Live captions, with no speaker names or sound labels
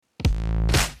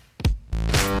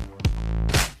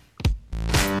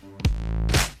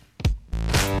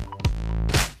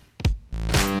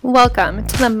Welcome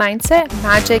to the Mindset,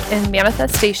 Magic, and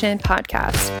Manifestation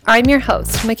podcast. I'm your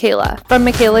host, Michaela from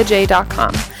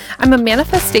MichaelaJ.com. I'm a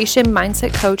manifestation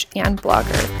mindset coach and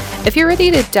blogger. If you're ready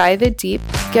to dive in deep,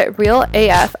 get real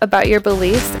AF about your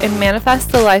beliefs, and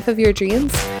manifest the life of your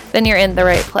dreams, then you're in the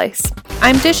right place.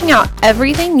 I'm dishing out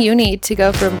everything you need to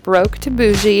go from broke to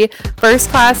bougie, first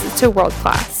class to world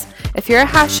class. If your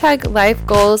 #life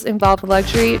goals involve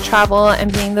luxury, travel,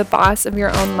 and being the boss of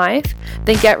your own life,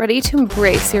 then get ready to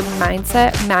embrace your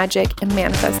mindset, magic, and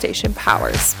manifestation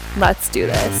powers. Let's do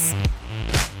this.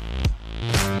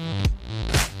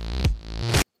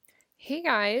 Hey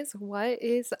guys, what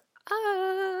is up?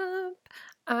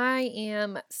 I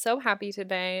am so happy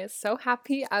today, so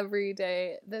happy every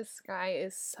day. The sky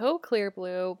is so clear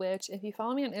blue, which if you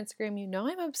follow me on Instagram, you know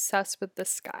I'm obsessed with the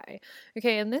sky.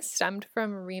 Okay, and this stemmed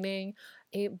from reading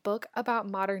a book about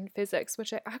modern physics,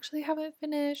 which I actually haven't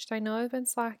finished. I know I've been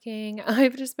slacking.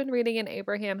 I've just been reading an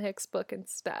Abraham Hicks book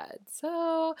instead.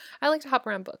 So I like to hop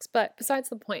around books, but besides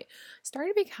the point,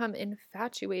 started to become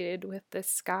infatuated with the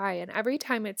sky. And every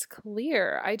time it's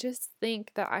clear, I just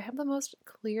think that I have the most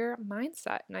clear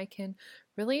mindset and I can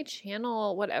really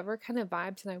channel whatever kind of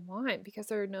vibes I want because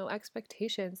there are no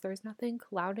expectations. There's nothing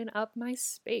clouding up my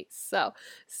space. So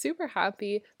super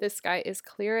happy. This sky is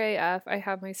clear AF. I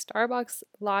have my Starbucks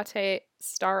latte,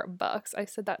 I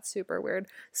said that super weird.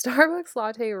 Starbucks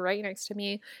latte right next to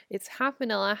me. It's half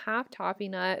vanilla, half toffee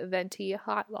nut, venti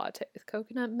hot latte with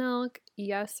coconut milk.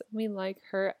 Yes, we like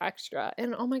her extra.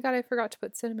 And oh my God, I forgot to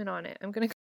put cinnamon on it.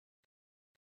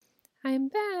 I'm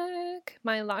back.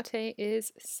 My latte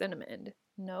is cinnamon.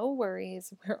 No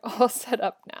worries. We're all set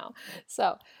up now.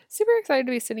 So, super excited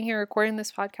to be sitting here recording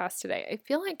this podcast today. I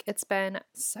feel like it's been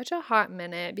such a hot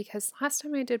minute because last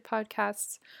time I did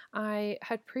podcasts, I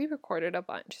had pre-recorded a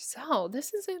bunch. So,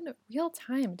 this is in real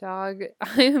time, dog.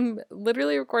 I am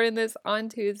literally recording this on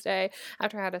Tuesday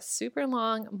after I had a super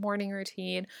long morning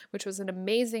routine, which was an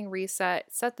amazing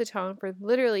reset, set the tone for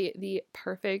literally the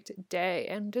perfect day.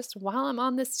 And just while I'm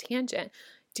on this tangent,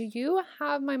 do you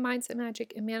have my Mindset,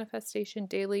 Magic, and Manifestation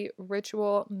Daily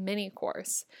Ritual mini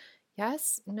course?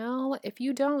 Yes? No? If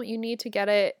you don't, you need to get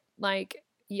it like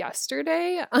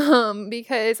yesterday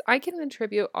because I can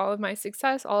attribute all of my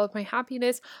success, all of my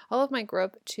happiness, all of my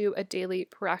growth to a daily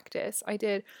practice. I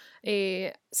did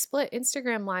a split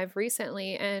Instagram live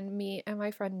recently, and me and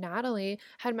my friend Natalie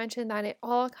had mentioned that it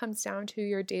all comes down to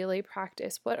your daily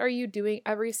practice. What are you doing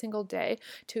every single day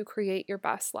to create your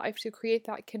best life, to create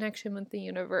that connection with the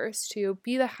universe, to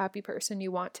be the happy person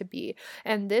you want to be?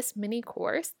 And this mini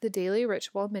course, the Daily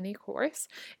Ritual mini course,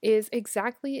 is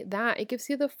exactly that. It gives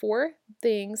you the 4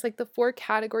 things, like the 4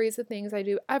 categories of things I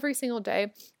do every single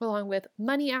day, along with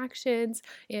money actions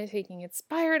and taking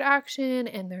inspired action.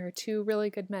 And there are 2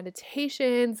 really good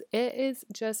meditations. It is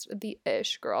just the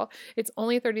ish, girl. It's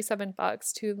only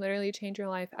 $37 to literally change your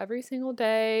life every single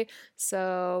day.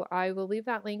 So I will leave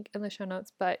that link in the show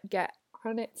notes, but get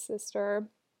on it, sister.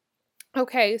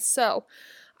 Okay, so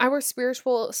our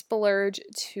spiritual splurge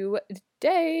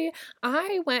today.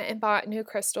 I went and bought new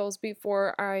crystals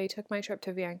before I took my trip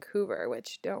to Vancouver,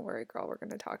 which don't worry, girl, we're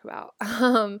going to talk about.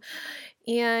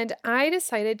 And I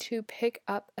decided to pick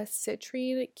up a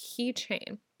citrine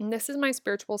keychain. And this is my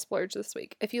spiritual splurge this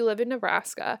week. If you live in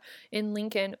Nebraska, in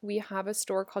Lincoln, we have a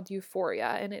store called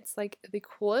Euphoria, and it's like the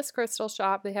coolest crystal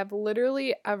shop. They have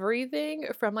literally everything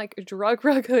from like drug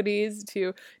rug hoodies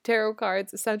to tarot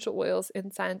cards, essential oils,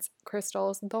 incense,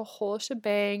 crystals, the whole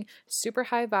shebang, super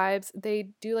high vibes. They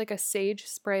do like a sage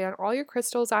spray on all your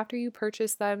crystals after you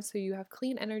purchase them so you have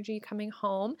clean energy coming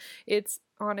home. It's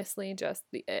honestly just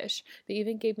the ish. They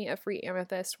even gave me a free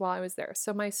amethyst while I was there.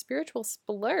 So my spiritual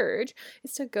splurge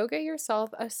is to go get yourself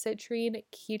a citrine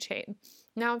keychain.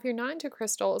 Now, if you're not into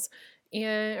crystals,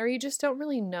 or you just don't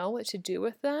really know what to do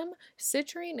with them,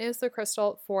 citrine is the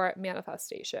crystal for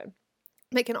manifestation.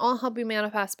 They can all help you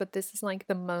manifest, but this is like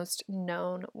the most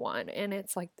known one. And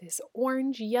it's like this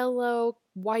orange, yellow,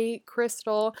 white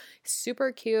crystal,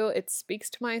 super cute. It speaks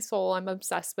to my soul. I'm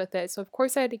obsessed with it. So of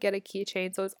course I had to get a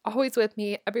keychain. So it's always with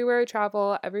me everywhere I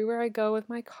travel, everywhere I go with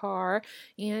my car.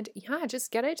 And yeah,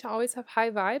 just get it to always have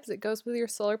high vibes. It goes with your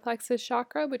solar plexus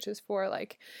chakra, which is for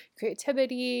like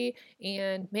creativity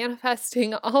and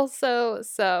manifesting also.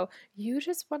 So you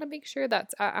just want to make sure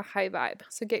that's at a high vibe.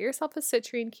 So get yourself a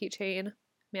citrine keychain.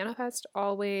 Manifest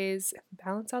always,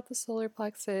 balance out the solar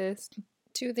plexus.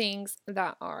 2 things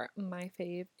that are my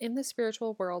fave in the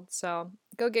spiritual world. So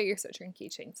go get your Citroen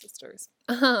keychain, sisters.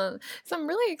 So I'm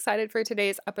really excited for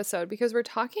today's episode because we're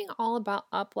talking all about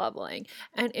up leveling.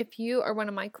 And if you are one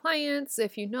of my clients,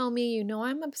 if you know me, you know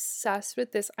I'm obsessed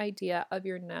with this idea of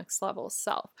your next level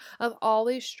self, of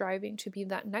always striving to be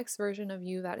that next version of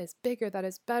you that is bigger, that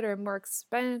is better, more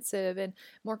expansive, and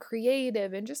more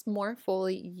creative, and just more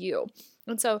fully you.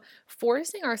 And so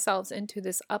forcing ourselves into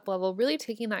this up level, really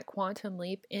taking that quantum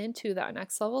leap into that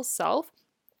next level self,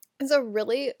 is a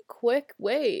really quick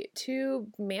way to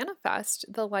manifest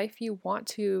the life you want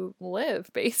to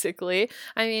live, basically.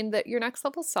 I mean, that your next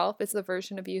level self is the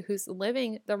version of you who's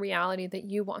living the reality that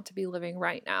you want to be living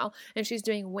right now. And she's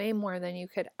doing way more than you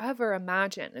could ever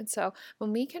imagine. And so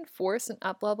when we can force an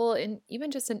up level and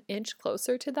even just an inch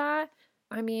closer to that,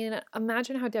 I mean,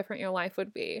 imagine how different your life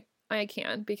would be. I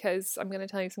can, because I'm going to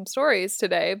tell you some stories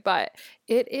today, but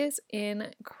it is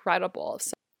incredible.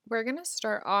 So we're going to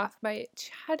start off by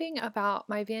chatting about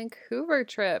my Vancouver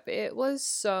trip. It was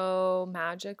so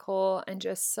magical and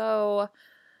just so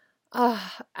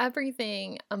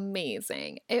everything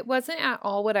amazing. It wasn't at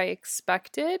all what I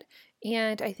expected,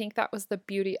 and I think that was the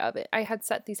beauty of it. I had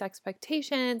set these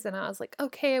expectations and I was like,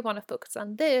 okay, I want to focus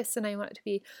on this and I want it to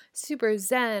be super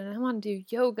zen and I want to do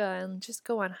yoga and just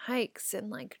go on hikes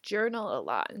and like journal a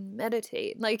lot and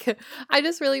meditate. Like I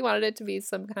just really wanted it to be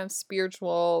some kind of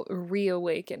spiritual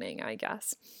reawakening, I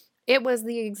guess. It was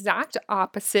the exact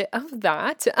opposite of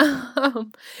that,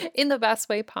 in the best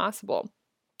way possible.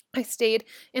 I stayed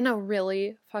in a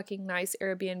really fucking nice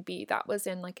Airbnb that was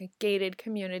in like a gated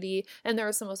community, and there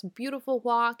was the most beautiful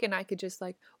walk, and I could just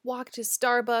like walk to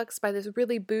Starbucks by this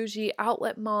really bougie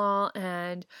outlet mall,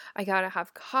 and I got to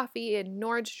have coffee in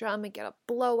Nordstrom and get a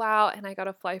blowout, and I got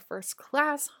to fly first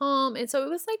class home. And so it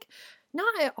was like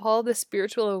not at all the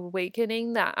spiritual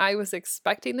awakening that I was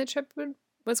expecting the trip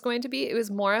was going to be. It was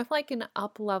more of like an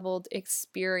up-leveled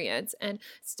experience and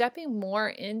stepping more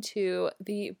into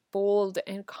the bold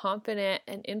and confident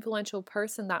and influential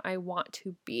person that I want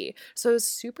to be. So it was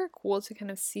super cool to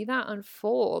kind of see that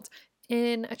unfold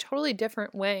in a totally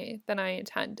different way than I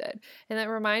intended. And that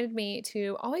reminded me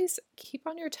to always keep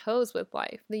on your toes with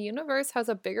life. The universe has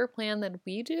a bigger plan than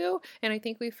we do, and I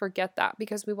think we forget that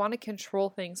because we want to control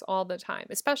things all the time,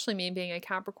 especially me being a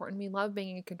Capricorn. We love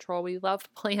being in control, we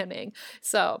love planning.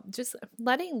 So just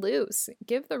letting loose,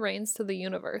 give the reins to the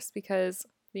universe because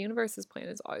the universe's plan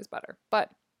is always better.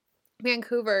 But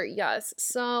Vancouver, yes.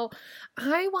 So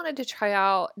I wanted to try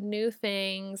out new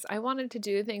things. I wanted to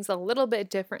do things a little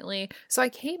bit differently. So I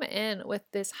came in with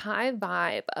this high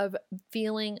vibe of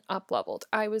feeling up leveled.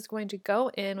 I was going to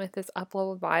go in with this up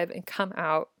leveled vibe and come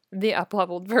out the up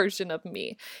leveled version of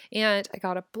me. And I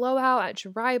got a blowout at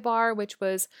Dry Bar, which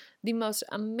was the most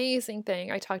amazing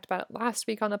thing. I talked about it last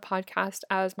week on the podcast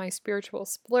as my spiritual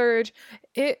splurge.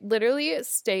 It literally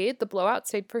stayed, the blowout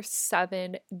stayed for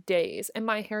 7 days, and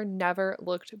my hair never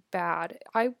looked bad.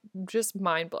 I just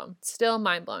mind blown, still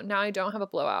mind blown. Now I don't have a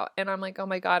blowout, and I'm like, oh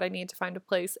my God, I need to find a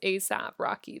place ASAP,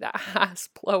 Rocky, that has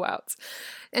blowouts.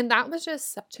 And that was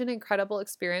just such an incredible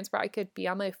experience where I could be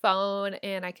on my phone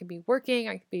and I could be working,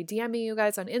 I could be DMing you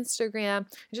guys on Instagram, and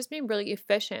just being really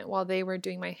efficient while they were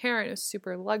doing my hair, and it was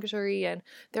super luxury, and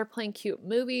they're playing cute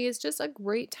movies, just a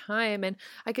great time. And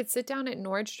I could sit down at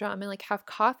Nordstrom and like have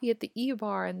coffee at the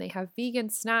E-bar, and they have vegan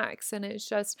snacks, and it's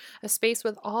just a space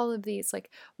with all of these like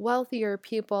wealthier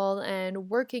people and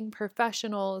working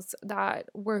professionals that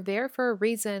were there for a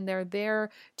reason. They're there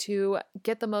to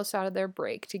get the most out of their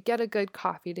break, to get a good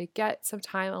coffee, to get some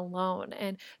time alone.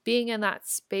 And being in that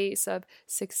space of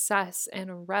success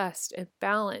and rest and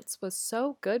balance was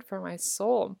so good for my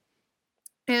soul.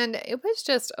 And it was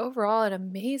just overall an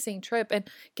amazing trip. And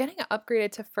getting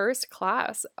upgraded to first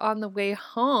class on the way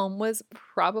home was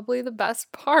probably the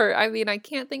best part. I mean, I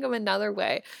can't think of another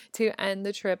way to end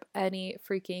the trip any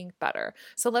freaking better.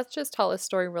 So let's just tell a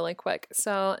story really quick.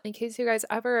 So, in case you guys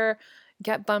ever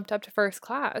get bumped up to first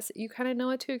class, you kind of know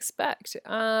what to expect.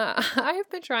 I have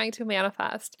been trying to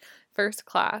manifest first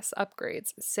class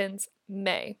upgrades since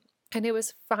May. And it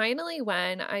was finally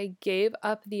when I gave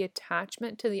up the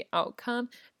attachment to the outcome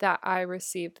that I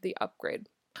received the upgrade.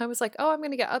 I was like, oh, I'm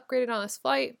going to get upgraded on this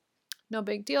flight. No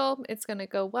big deal. It's going to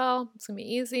go well. It's going to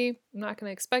be easy. I'm not going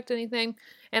to expect anything.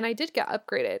 And I did get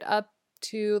upgraded up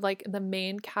to like the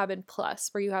main cabin plus,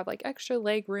 where you have like extra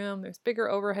leg room. There's bigger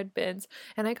overhead bins.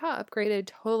 And I got upgraded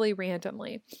totally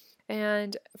randomly.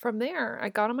 And from there, I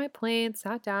got on my plane,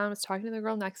 sat down, was talking to the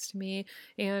girl next to me,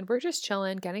 and we're just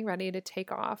chilling, getting ready to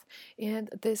take off. And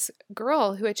this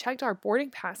girl who had checked our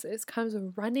boarding passes comes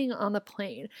running on the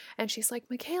plane, and she's like,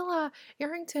 Michaela,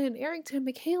 Arrington, Arrington,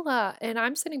 Michaela. And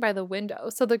I'm sitting by the window.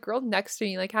 So the girl next to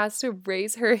me like has to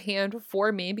raise her hand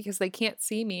for me because they can't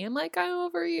see me. I'm like, I'm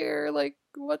over here. Like,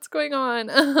 what's going on?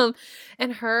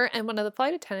 And her and one of the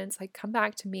flight attendants like come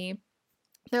back to me.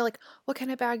 They're like, what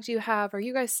kind of bag do you have? Are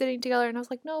you guys sitting together? And I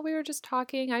was like, no, we were just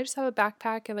talking. I just have a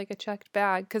backpack and like a checked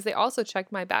bag, because they also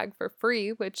checked my bag for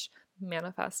free, which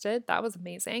manifested. That was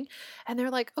amazing. And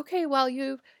they're like, okay, well,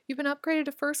 you've been upgraded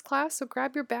to first class, so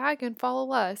grab your bag and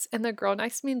follow us. And the girl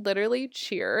next to me literally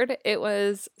cheered. It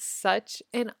was such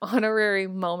an honorary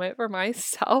moment for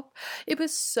myself. It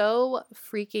was so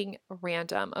freaking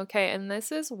random, okay? And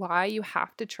this is why you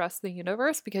have to trust the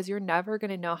universe, because you're never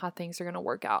going to know how things are going to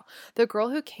work out. The girl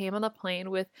who came on the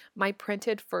plane with my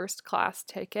printed first class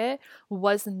ticket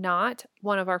was not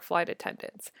one of our flight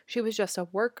attendants. She was just a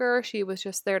worker. She was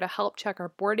just there to help check our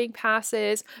boarding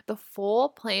passes. The full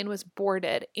plane was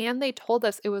boarded, and they told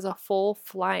us it was a full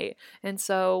flight. And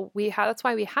so that's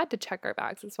why we had to check our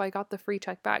bags. That's why I got the free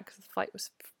check bag, because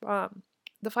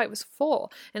the flight was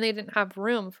full and they didn't have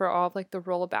room for all of like the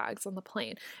roll bags on the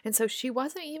plane. And so she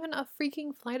wasn't even a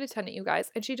freaking flight attendant, you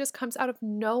guys. And she just comes out of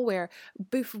nowhere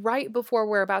right before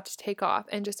we're about to take off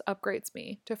and just upgrades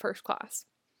me to first class.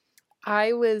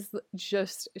 I was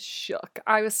just shook.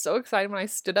 I was so excited when I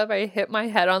stood up. I hit my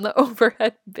head on the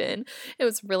overhead bin. It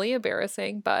was really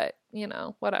embarrassing, but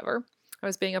whatever. I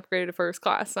was being upgraded to first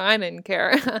class, so I didn't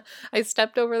care. I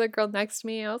stepped over the girl next to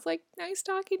me. I was like, nice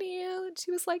talking to you. And she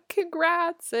was like,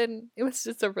 congrats. And it was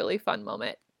just a really fun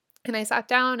moment. And I sat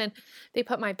down and they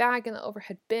put my bag in the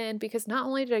overhead bin, because not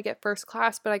only did I get first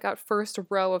class, but I got first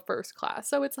row of first class.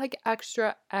 So it's like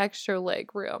extra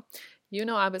leg room.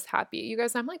 I was happy. You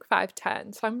guys, I'm like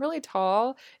 5'10", so I'm really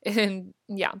tall. And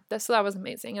yeah, that was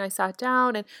amazing. And I sat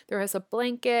down and there was a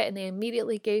blanket, and they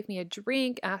immediately gave me a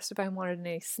drink, asked if I wanted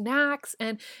any snacks.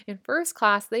 And in first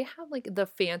class, they have like the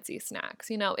fancy snacks.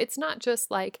 It's not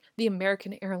just like the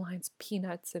American Airlines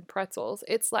peanuts and pretzels.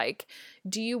 It's like,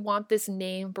 do you want this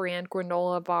name brand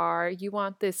granola bar? You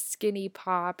want this skinny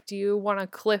pop? Do you want a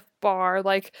Cliff bar?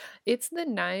 Like, it's the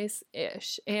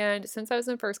nice-ish. And since I was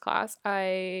in first class,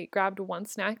 I grabbed one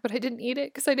snack, but I didn't eat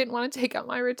it because I didn't want to take out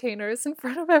my retainers in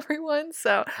front of everyone.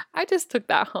 So I just took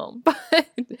that home. But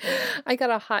I got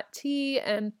a hot tea,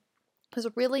 and it was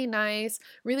really nice,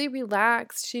 really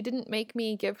relaxed. She didn't make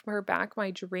me give her back my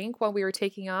drink while we were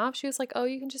taking off. She was like, oh,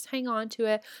 you can just hang on to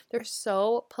it. They're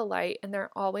so polite, and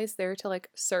they're always there to like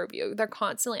serve you. They're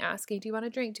constantly asking, do you want a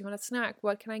drink? Do you want a snack?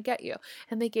 What can I get you?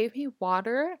 And they gave me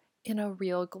water in a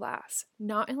real glass,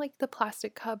 not in like the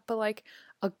plastic cup, but like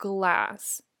a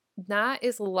glass. That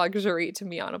is luxury to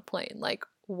me on a plane. Like,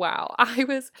 wow. I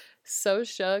was so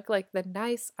shook, like the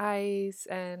nice ice,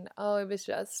 and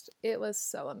it was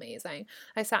so amazing.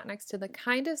 I sat next to the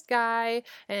kindest guy,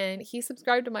 and he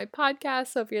subscribed to my podcast.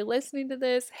 So if you're listening to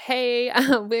this, hey,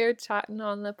 we're chatting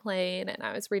on the plane, and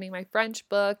I was reading my French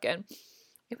book, and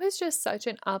it was just such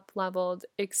an up-leveled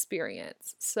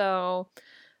experience. So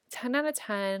 10 out of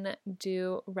 10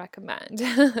 do recommend.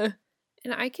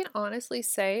 And I can honestly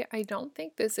say, I don't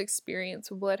think this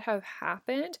experience would have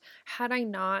happened had I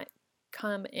not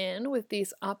come in with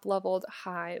these up-leveled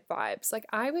high vibes. Like,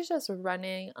 I was just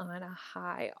running on a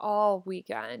high all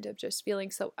weekend of just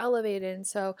feeling so elevated and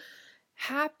so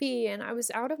happy, and I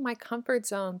was out of my comfort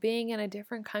zone being in a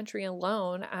different country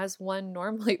alone, as one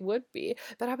normally would be.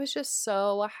 But I was just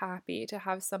so happy to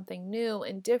have something new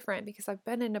and different, because I've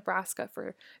been in Nebraska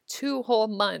for 2 whole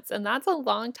months, and that's a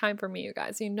long time for me, you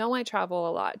guys. I travel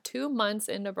a lot. 2 months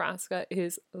in Nebraska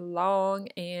is long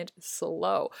and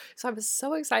slow. So I was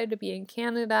so excited to be in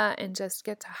Canada and just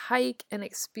get to hike and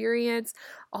experience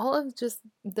all of just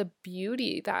the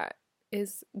beauty that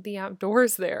is the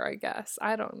outdoors there, I guess.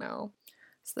 I don't know.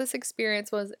 So this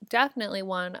experience was definitely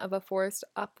one of a forced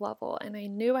up level, and I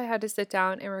knew I had to sit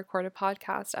down and record a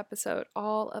podcast episode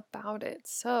all about it.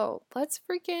 So let's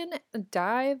freaking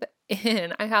dive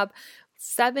in. I have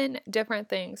 7 different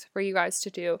things for you guys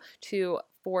to do to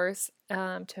force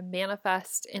to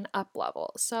manifest an up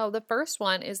level. So the first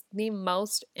one is the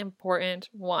most important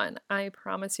one. I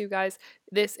promise you guys,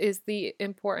 this is the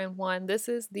important one. This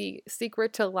is the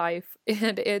secret to life,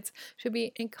 and it should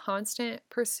be in constant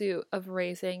pursuit of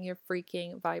raising your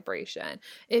freaking vibration.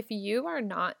 If you are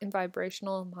not in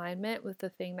vibrational alignment with the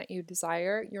thing that you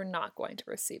desire, you're not going to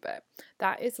receive it.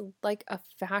 That is like a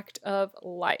fact of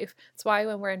life. That's why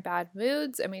when we're in bad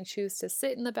moods and we choose to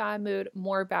sit in the bad mood,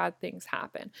 more bad things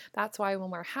happen. That's why when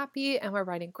we're happy and we're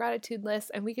writing gratitude lists,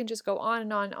 and we can just go on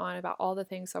and on and on about all the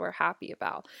things that we're happy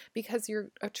about, because you're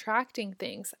attracting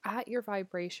things at your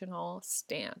vibrational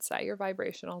stance, at your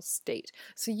vibrational state.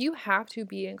 So you have to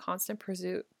be in constant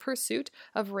pursuit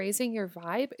of raising your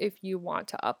vibe if you want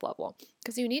to up level,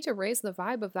 because you need to raise the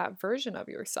vibe of that version of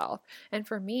yourself. And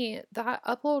for me, that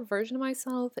upload version of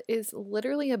myself is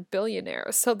literally a billionaire.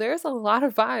 So there's a lot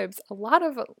of vibes, a lot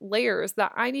of layers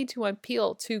that I need to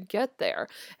unpeel to get there.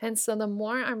 And so the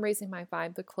more I'm raising my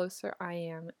vibe, the closer I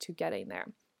am to getting there.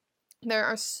 There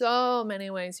are so many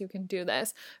ways you can do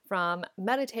this, from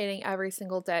meditating every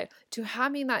single day to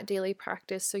having that daily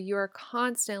practice so you are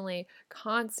constantly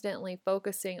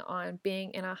focusing on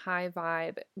being in a high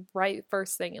vibe right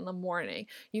first thing in the morning.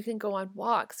 You can go on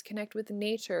walks, connect with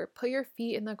nature, put your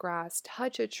feet in the grass,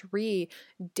 touch a tree,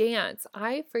 dance.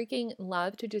 I freaking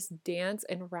love to just dance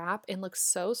and rap and look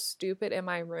so stupid in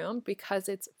my room because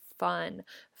it's fun.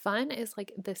 Fun is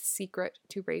like the secret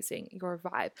to raising your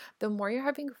vibe. The more you're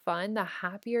having fun, the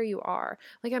happier you are.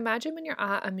 Like imagine when you're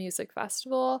at a music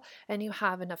festival and you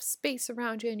have enough space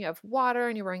around you and you have water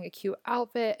and you're wearing a cute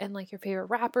outfit and like your favorite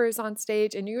rapper is on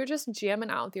stage and you're just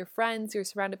jamming out with your friends, you're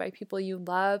surrounded by people you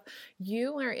love.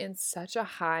 You are in such a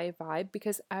high vibe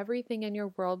because everything in your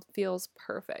world feels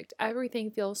perfect.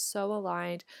 Everything feels so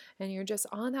aligned and you're just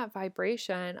on that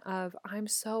vibration of I'm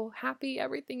so happy,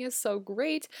 everything is so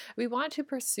great. We want to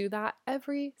pursue that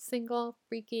every single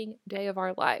freaking day of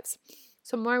our lives.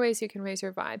 So more ways you can raise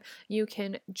your vibe. You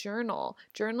can journal.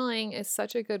 Journaling is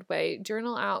such a good way.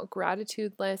 Journal out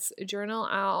gratitude lists, journal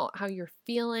out how you're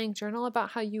feeling, journal about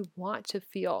how you want to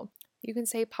feel. You can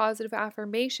say positive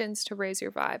affirmations to raise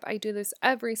your vibe. I do this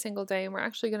every single day, and we're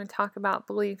actually going to talk about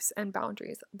beliefs and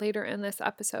boundaries later in this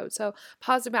episode. So,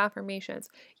 positive affirmations.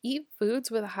 Eat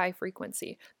foods with a high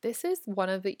frequency. This is one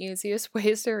of the easiest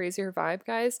ways to raise your vibe,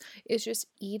 guys, is just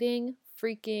eating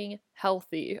freaking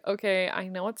healthy. Okay, I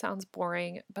know it sounds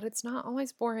boring, but it's not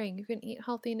always boring. You can eat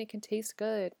healthy and it can taste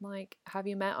good. Like, have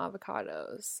you met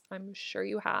avocados? I'm sure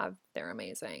you have. They're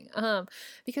amazing.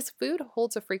 Because food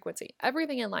holds a frequency.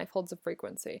 Everything in life holds a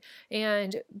frequency.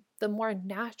 And the more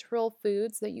natural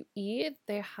foods that you eat,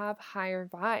 they have higher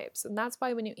vibes. And that's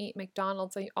why when you eat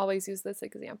McDonald's, I always use this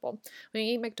example. When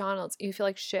you eat McDonald's, you feel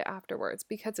like shit afterwards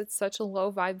because it's such a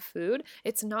low vibe food.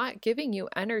 It's not giving you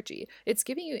energy. It's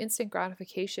giving you instant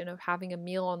gratification of having a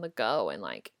meal on the go, and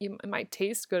like it might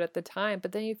taste good at the time,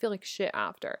 but then you feel like shit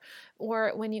after.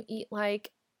 Or when you eat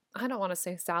like, I don't want to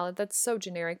say salad, that's so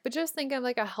generic, but just think of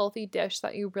like a healthy dish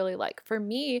that you really like. For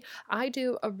me, I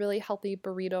do a really healthy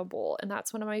burrito bowl, and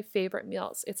that's one of my favorite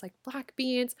meals. It's like black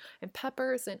beans and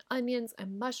peppers and onions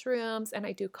and mushrooms, and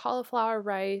I do cauliflower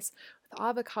rice with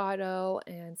avocado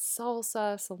and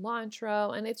salsa,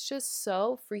 cilantro, and it's just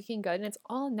so freaking good, and it's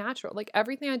all natural. Like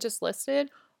everything I just listed,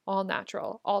 all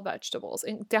natural, all vegetables,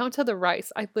 and down to the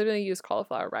rice. I literally use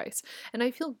cauliflower rice, and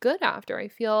I feel good after.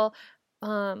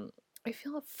 Um, I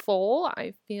feel full.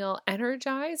 I feel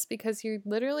energized because you're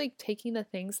literally taking the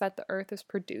things that the earth is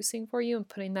producing for you and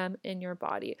putting them in your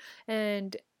body.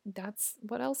 And that's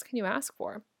what else can you ask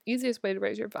for? Easiest way to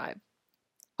raise your vibe.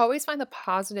 Always find the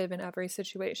positive in every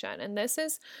situation. And this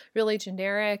is really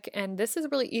generic, and this is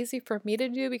really easy for me to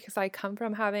do because I come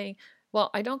from having, well,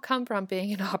 I don't come from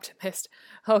being an optimist.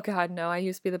 Oh God, no, I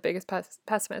used to be the biggest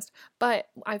pessimist, but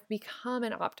I've become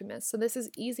an optimist. So this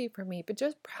is easy for me, but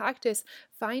just practice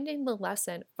finding the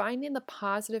lesson, finding the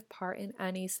positive part in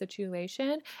any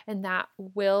situation, and that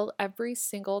will every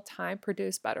single time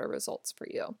produce better results for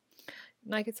you.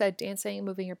 Like I said, dancing,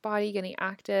 moving your body, getting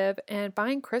active, and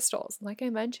buying crystals. Like I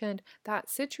mentioned, that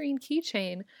citrine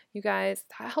keychain, you guys,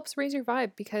 that helps raise your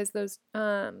vibe because those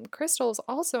crystals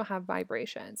also have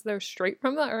vibrations. They're straight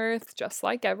from the earth, just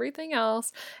like everything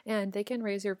else, and they can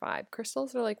raise your vibe.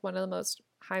 Crystals are like one of the most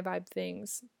high vibe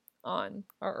things on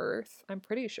our earth, I'm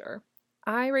pretty sure.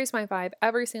 I raise my vibe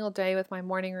every single day with my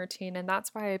morning routine, and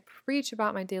that's why I preach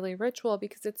about my daily ritual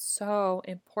because it's so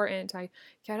important. I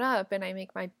get up and I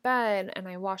make my bed and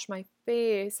I wash my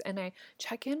face and I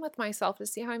check in with myself to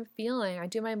see how I'm feeling. I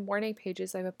do my morning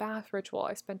pages. I have a bath ritual.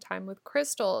 I spend time with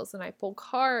crystals and I pull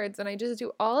cards and I just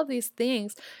do all of these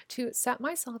things to set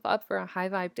myself up for a high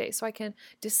vibe day so I can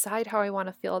decide how I want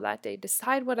to feel that day,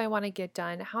 decide what I want to get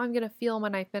done, how I'm going to feel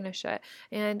when I finish it.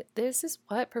 And this is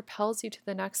what propels you to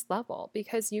the next level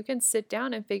because you can sit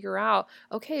down and figure out,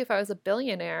 okay, if I was a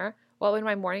billionaire, what would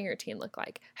my morning routine look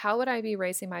like? How would I be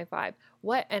raising my vibe?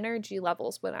 What energy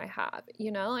levels would I have?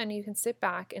 And you can sit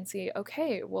back and see,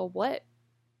 okay, well, what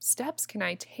steps can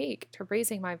I take to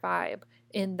raising my vibe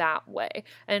in that way.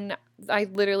 And I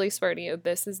literally swear to you,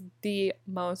 this is the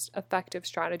most effective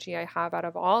strategy I have out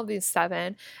of all of these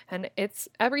 7. And it's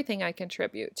everything I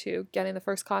contribute to getting the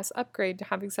first class upgrade, to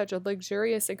having such a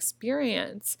luxurious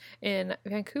experience in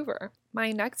Vancouver.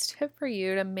 My next tip for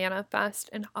you to manifest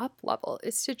an up level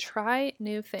is to try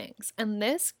new things. And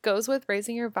this goes with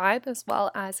raising your vibe as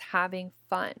well as having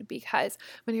fun, because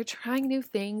when you're trying new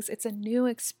things, it's a new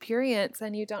experience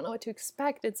and you don't know what to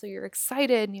expect. And so you're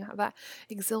excited and you have that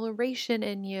exhilaration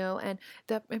in you, and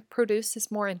that it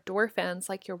produces more endorphins,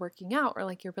 like you're working out or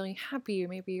like you're really happy, or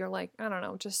maybe you're like, I don't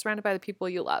know, just surrounded by the people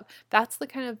you love. That's the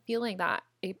kind of feeling that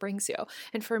it brings you.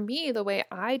 And for me, the way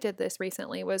I did this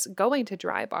recently was going to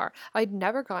Dry Bar. I'd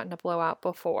never gotten a blowout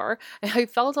before. And I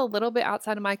felt a little bit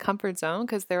outside of my comfort zone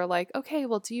because they were like, okay,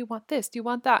 well, do you want this? Do you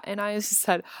want that? And I just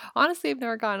said, honestly, I've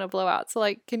never gotten a blowout. So,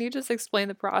 like, can you just explain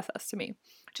the process to me?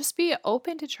 Just be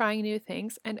open to trying new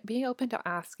things and be open to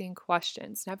asking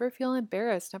questions. Never feel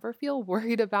embarrassed. Never feel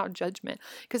worried about judgment.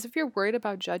 Because if you're worried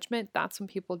about judgment, that's when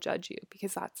people judge you,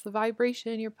 because that's the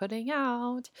vibration you're putting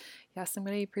out. Yes, I'm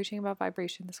going to be preaching about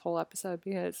vibration this whole episode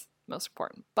because it's most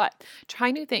important. But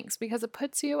try new things because it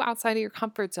puts you outside of your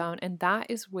comfort zone, and that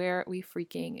is where we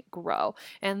freaking grow.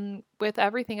 And with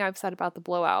everything I've said about the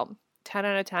blowout, 10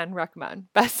 out of 10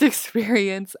 recommend. Best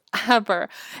experience ever.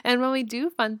 And when we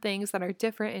do fun things that are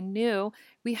different and new,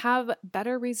 we have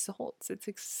better results. It's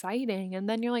exciting. And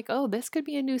then you're like, oh, this could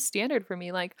be a new standard for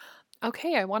me. Like,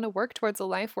 okay, I want to work towards a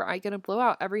life where I get a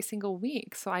blowout every single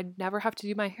week. So I never have to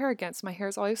do my hair again. So my hair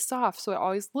is always soft. So it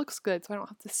always looks good. So I don't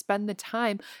have to spend the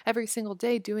time every single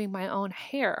day doing my own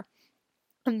hair.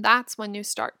 And that's when you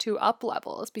start to up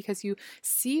levels, because you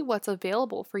see what's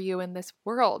available for you in this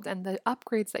world and the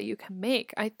upgrades that you can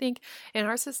make. I think in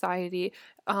our society,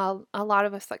 a lot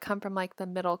of us that come from like the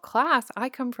middle class, I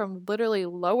come from literally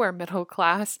lower middle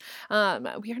class, we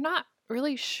are not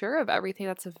really sure of everything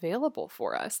that's available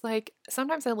for us. Like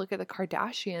sometimes I look at the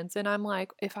Kardashians and I'm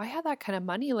like, if I had that kind of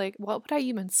money, like what would I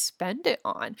even spend it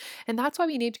on? And that's why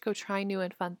we need to go try new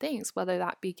and fun things, whether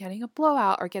that be getting a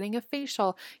blowout or getting a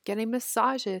facial, getting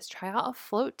massages, try out a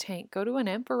float tank, go to an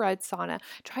infrared sauna,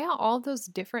 try out all those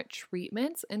different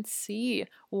treatments and see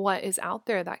what is out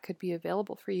there that could be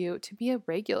available for you to be a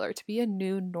regular, to be a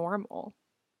new normal.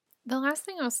 The last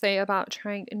thing I'll say about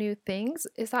trying new things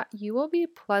is that you will be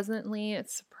pleasantly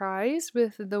surprised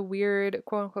with the weird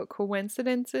quote unquote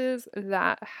coincidences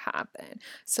that happen.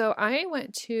 So, I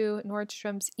went to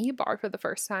Nordstrom's E-Bar for the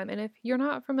first time. And if you're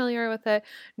not familiar with it,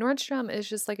 Nordstrom is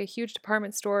just like a huge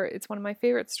department store. It's one of my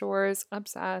favorite stores,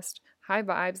 obsessed. High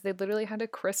vibes. They literally had a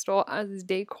crystal as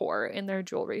decor in their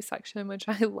jewelry section, which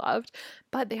I loved.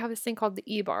 But they have this thing called the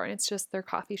E-Bar, and it's just their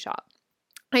coffee shop.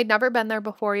 I'd never been there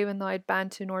before, even though I'd been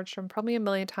to Nordstrom probably a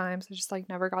million times. I just like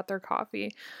never got their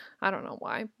coffee. I don't know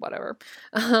why, whatever.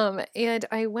 And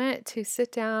I went to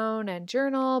sit down and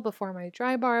journal before my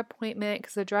Dry Bar appointment,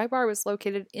 because the Dry Bar was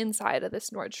located inside of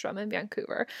this Nordstrom in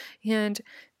Vancouver. And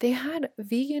they had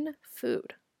vegan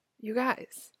food. You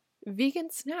guys,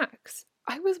 vegan snacks.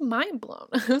 I was mind blown.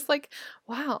 I was like,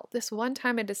 wow, this one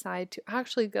time I decided to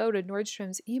actually go to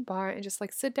Nordstrom's E-Bar and just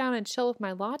like sit down and chill with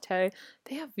my latte.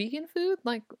 They have vegan food?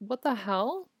 Like, what the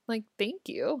hell? Like, thank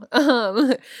you.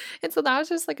 And so that was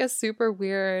just like a super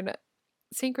weird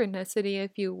synchronicity,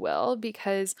 if you will,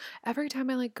 because every time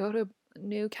I like go to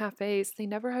new cafes, they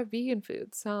never have vegan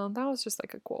food. So that was just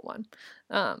like a cool one.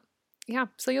 Yeah,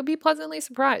 so you'll be pleasantly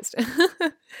surprised.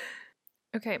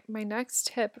 Okay, my next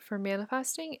tip for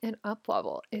manifesting an up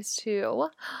level is to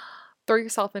throw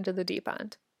yourself into the deep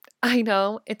end. I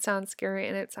know it sounds scary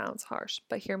and it sounds harsh,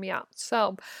 but hear me out.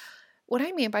 So, what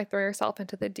I mean by throw yourself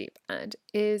into the deep end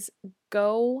is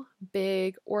go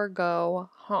big or go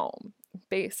home,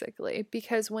 basically.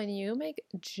 Because when you make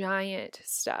giant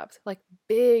steps, like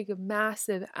big,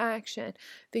 massive action,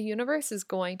 the universe is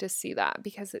going to see that,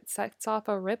 because it sets off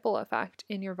a ripple effect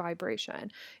in your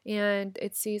vibration. And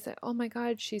it sees that, oh my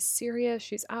God, she's serious.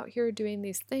 She's out here doing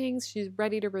these things. She's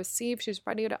ready to receive. She's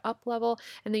ready to up level.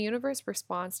 And the universe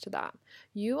responds to that.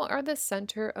 You are the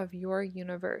center of your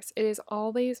universe. It is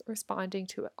always responding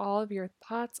to all of your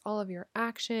thoughts, all of your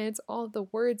actions, all of the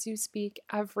words you speak,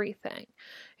 everything.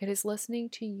 It is listening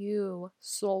to you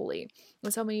solely.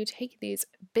 And so when you take these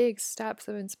big steps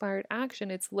of inspired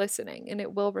action, it's listening and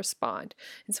it will respond.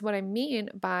 And so what I mean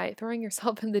by throwing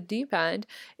yourself in the deep end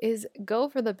is go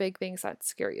for the big things that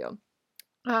scare you.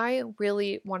 I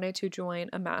really wanted to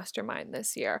join a mastermind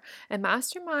this year, and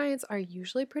masterminds are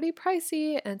usually pretty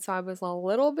pricey. And so I was a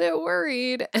little bit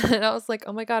worried, and I was like,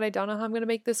 oh my God, I don't know how I'm going to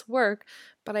make this work.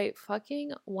 but I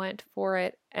fucking went for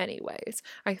it anyways.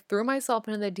 I threw myself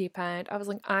into the deep end. I was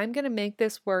like, I'm going to make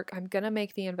this work. I'm going to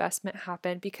make the investment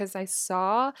happen because I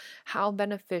saw how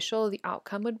beneficial the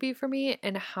outcome would be for me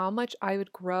and how much I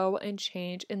would grow and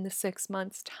change in the 6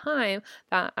 months' time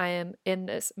that I am in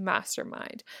this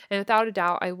mastermind. And without a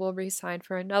doubt, I will resign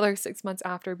for another 6 months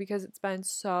after because it's been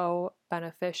so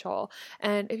beneficial.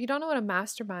 And if you don't know what a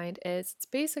mastermind is, it's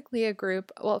basically a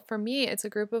group. Well, for me, it's a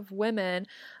group of women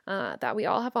that we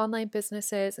all have online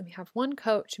businesses and we have one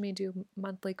coach and we do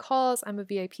monthly calls. I'm a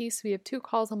VIP, so we have 2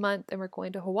 calls a month and we're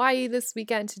going to Hawaii this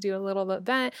weekend to do a little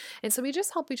event. And so we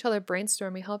just help each other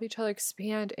brainstorm. We help each other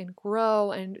expand and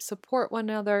grow and support one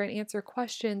another and answer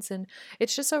questions. And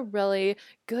it's just a really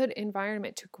good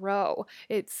environment to grow.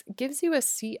 It gives you a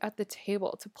seat at the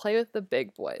table to play with the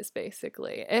big boys,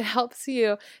 basically. It helps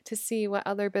you to see what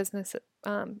other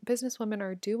businesswomen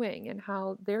are doing and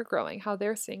how they're growing, how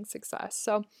they're seeing success.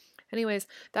 So anyways,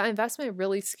 that investment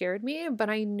really scared me, but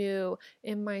I knew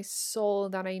in my soul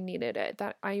that I needed it,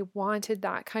 that I wanted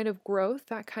that kind of growth,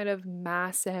 that kind of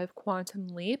massive quantum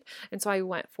leap. And so I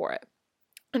went for it.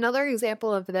 Another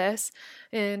example of this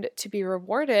and to be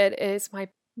rewarded is my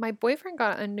boyfriend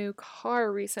got a new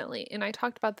car recently, and I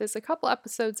talked about this a couple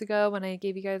episodes ago when I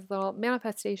gave you guys a little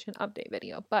manifestation update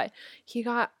video, but he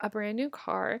got a brand new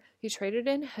car. He traded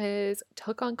in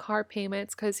took on car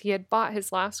payments because he had bought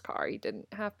his last car. He didn't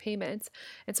have payments.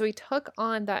 And so he took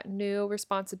on that new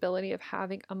responsibility of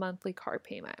having a monthly car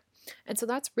payment. And so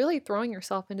that's really throwing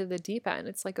yourself into the deep end.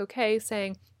 It's like, okay,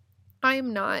 saying,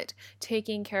 I'm not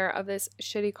taking care of this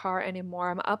shitty car anymore.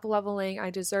 I'm up leveling.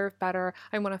 I deserve better.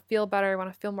 I want to feel better. I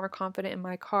want to feel more confident in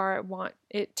my car. I want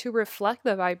it to reflect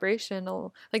the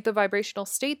vibrational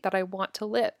state that I want to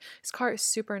live. This car is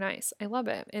super nice. I love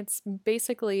it. It's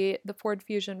basically the Ford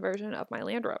Fusion version of my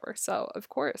Land Rover. So, of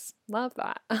course, love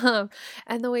that.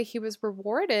 And the way he was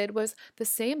rewarded was the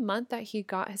same month that he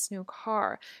got his new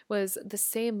car was the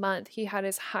same month he had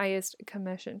his highest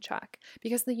commission check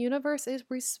because the universe is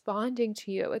responding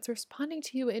to you. It's responding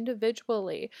to you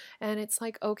individually. And it's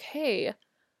like, okay,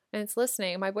 and it's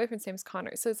listening. My boyfriend's name is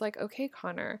Connor. So it's like, okay,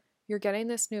 Connor, you're getting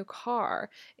this new car.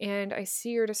 And I see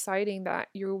you're deciding that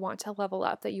you want to level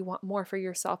up, that you want more for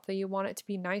yourself, that you want it to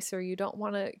be nicer. You don't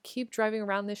want to keep driving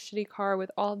around this shitty car with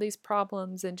all these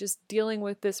problems and just dealing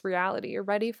with this reality. You're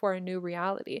ready for a new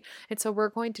reality. And so we're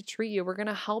going to treat you. We're going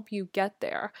to help you get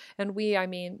there. And I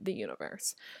mean the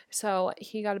universe. So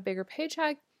he got a bigger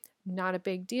paycheck. Not a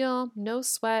big deal, no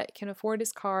sweat, can afford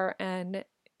his car, and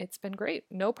it's been great.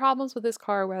 No problems with his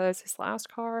car, whereas his last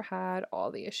car had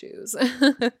all the issues.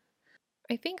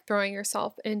 I think throwing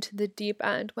yourself into the deep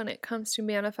end when it comes to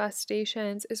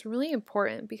manifestations is really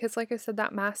important because, like I said,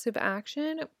 that massive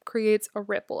action creates a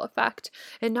ripple effect.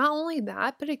 And not only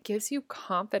that, but it gives you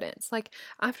confidence. Like,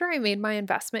 after I made my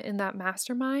investment in that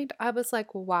mastermind, I was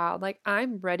like, wow, like,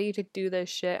 I'm ready to do this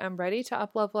shit. I'm ready to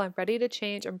up level. I'm ready to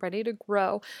change. I'm ready to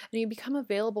grow. And you become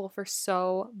available for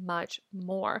so much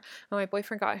more. When my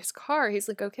boyfriend got his car, he's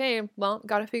like, okay, well,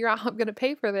 got to figure out how I'm going to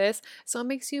pay for this. So it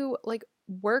makes you like,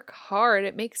 work hard.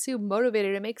 It makes you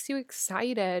motivated. It makes you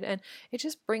excited. And it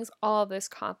just brings all this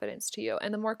confidence to you.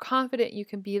 And the more confident you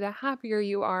can be, the happier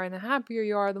you are. And the happier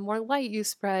you are, the more light you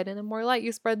spread. And the more light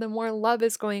you spread, the more love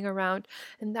is going around.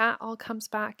 And that all comes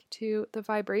back to the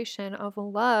vibration of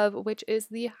love, which is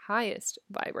the highest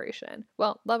vibration.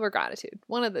 Well, love or gratitude,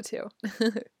 one of the two.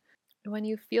 When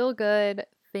you feel good,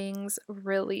 things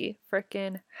really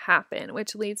freaking happen,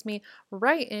 which leads me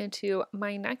right into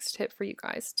my next tip for you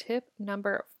guys. Tip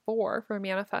number 4 for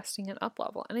manifesting an up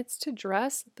level, and it's to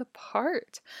dress the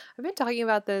part. I've been talking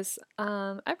about this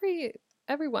every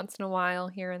once in a while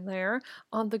here and there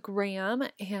on the gram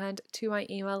and to my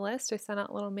email list. I sent out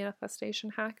a little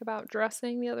manifestation hack about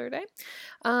dressing the other day.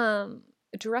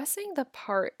 Dressing the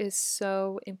part is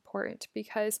so important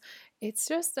because it's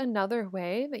just another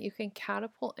way that you can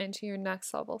catapult into your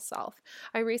next level self.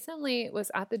 I recently was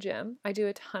at the gym. I do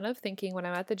a ton of thinking when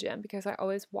I'm at the gym because I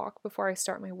always walk before I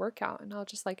start my workout, and I'll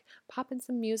just like pop in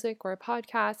some music or a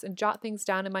podcast and jot things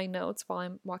down in my notes while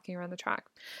I'm walking around the track.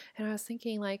 And I was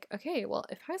thinking like, okay, well,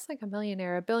 if I was like a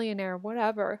millionaire, a billionaire,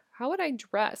 whatever, how would I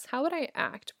dress? How would I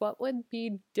act? What would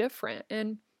be different?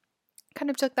 And kind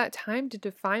of took that time to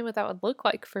define what that would look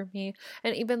like for me.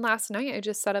 And even last night, I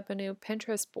just set up a new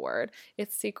Pinterest board.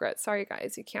 It's secret. Sorry,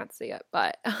 guys, you can't see it,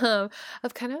 but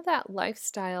of kind of that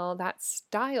lifestyle, that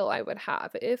style I would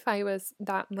have if I was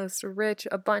that most rich,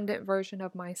 abundant version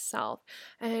of myself.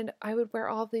 And I would wear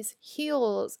all these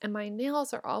heels, and my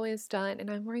nails are always done, and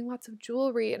I'm wearing lots of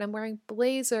jewelry, and I'm wearing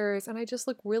blazers, and I just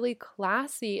look really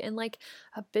classy and like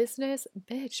a business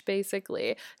bitch,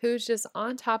 basically, who's just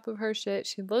on top of her shit.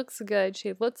 She looks good. good.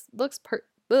 She looks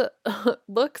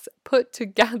put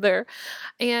together.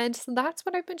 And so that's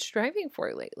what I've been striving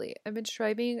for lately. I've been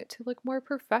striving to look more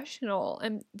professional,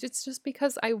 and it's just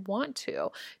because I want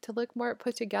to look more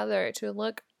put together, to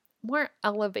look more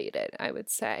elevated, I would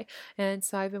say. And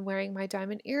so I've been wearing my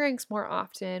diamond earrings more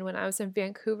often. When I was in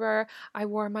Vancouver, I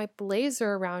wore my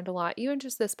blazer around a lot. Even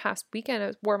just this past weekend,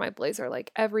 I wore my blazer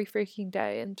like every freaking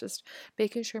day, and just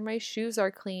making sure my shoes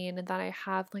are clean and that I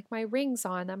have like my rings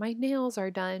on, that my nails are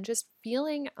done, just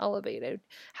feeling elevated.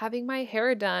 Having my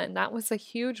hair done, that was a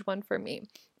huge one for me.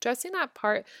 Dressing that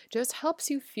part just helps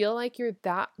you feel like you're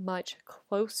that much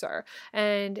closer.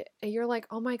 And you're like,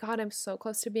 oh my God, I'm so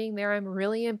close to being there. I'm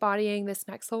really embodying this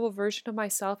next level version of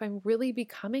myself. I'm really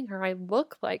becoming her. I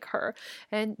look like her.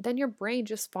 And then your brain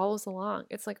just follows along.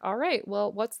 It's like, all right,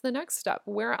 well, what's the next step?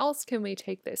 Where else can we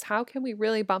take this? How can we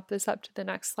really bump this up to the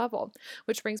next level?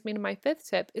 Which brings me to my fifth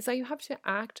tip, is that you have to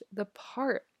act the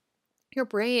part. Your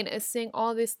brain is seeing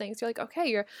all these things. You're like, okay,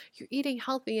 you're eating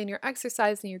healthy and you're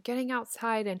exercising, you're getting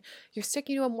outside and you're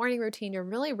sticking to a morning routine. You're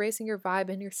really raising your vibe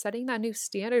and you're setting that new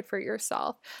standard for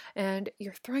yourself. And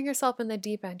you're throwing yourself in the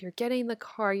deep end. You're getting the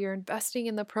car, you're investing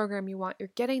in the program you want, you're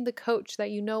getting the coach that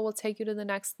you know will take you to the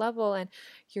next level, and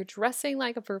you're dressing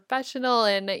like a professional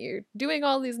and you're doing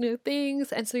all these new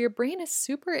things. And so your brain is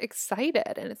super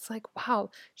excited and it's like, wow,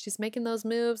 she's making those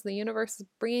moves. The universe is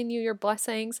bringing you your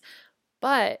blessings.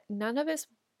 But none of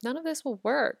this will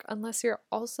work unless you're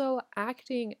also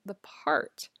acting the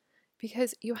part,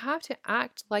 because you have to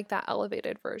act like that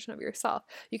elevated version of yourself.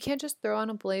 You can't just throw on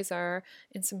a blazer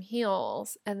and some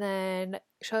heels and then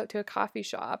show up to a coffee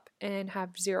shop and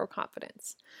have zero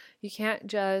confidence. You can't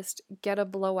just get a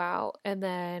blowout and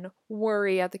then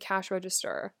worry at the cash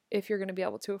register if you're going to be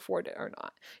able to afford it or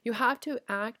not. You have to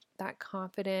act that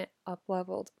confident,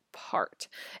 up-leveled part.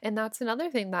 And that's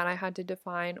another thing that I had to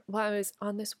define while I was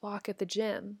on this walk at the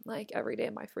gym, like every day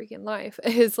of my freaking life,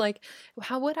 is like,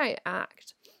 how would I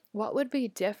act? What would be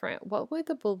different? What would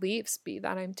the beliefs be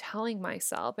that I'm telling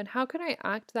myself? And how can I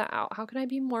act that out? How can I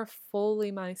be more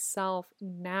fully myself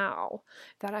now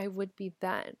that I would be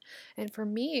then? And for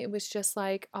me, it was just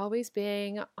like always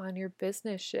being on your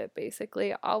business shit,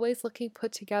 basically, always looking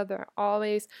put together,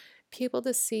 always people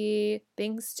to see,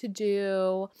 things to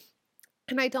do.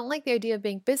 And I don't like the idea of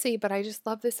being busy, but I just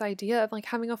love this idea of like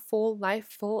having a full life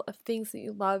full of things that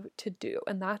you love to do.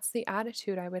 And that's the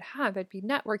attitude I would have. I'd be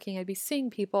networking, I'd be seeing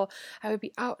people, I would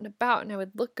be out and about and I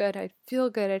would look good, I'd feel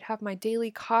good, I'd have my daily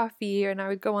coffee and I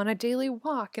would go on a daily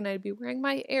walk and I'd be wearing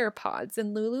my AirPods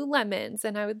and Lululemons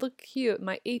and I would look cute,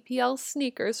 my APL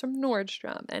sneakers from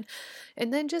Nordstrom,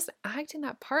 and then just acting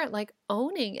that part, like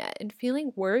owning it and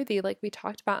feeling worthy, like we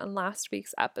talked about in last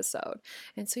week's episode.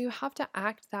 And so you have to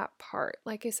act that part.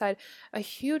 Like I said, a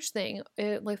huge thing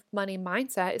with money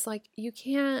mindset is like you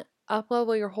can't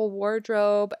up-level your whole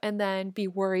wardrobe and then be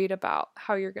worried about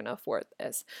how you're going to afford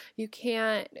this. You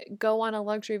can't go on a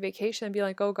luxury vacation and be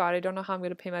like, oh God, I don't know how I'm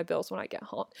going to pay my bills when I get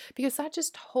home, because that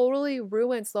just totally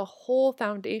ruins the whole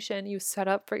foundation you set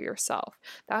up for yourself.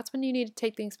 That's when you need to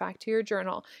take things back to your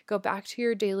journal, go back to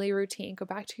your daily routine, go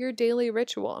back to your daily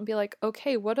ritual and be like,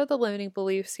 okay, what are the limiting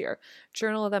beliefs here?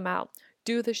 Journal them out.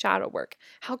 Do the shadow work.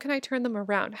 How can I turn them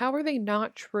around? How are they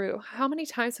not true? How many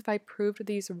times have I proved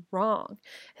these wrong?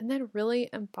 And then really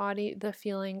embody the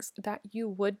feelings that you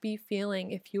would be feeling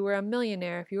if you were a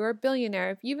millionaire, if you were a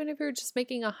billionaire, even if you're just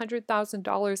making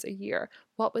 $100,000 a year.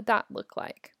 What would that look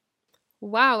like?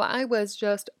 Wow, I was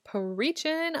just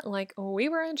preaching like we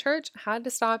were in church. Had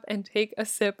to stop and take a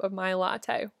sip of my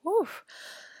latte. Whew.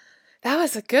 That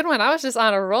was a good one. I was just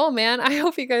on a roll, man. I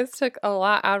hope you guys took a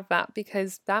lot out of that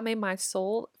because that made my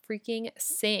soul freaking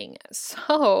sing.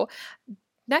 So,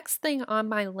 next thing on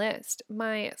my list,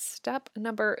 my step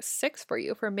number 6 for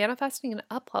you for manifesting an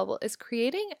up level is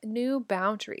creating new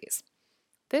boundaries.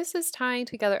 This is tying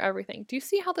together everything. Do you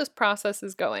see how this process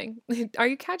is going? Are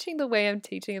you catching the way I'm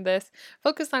teaching this?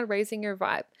 Focus on raising your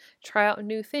vibe. Try out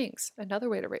new things. Another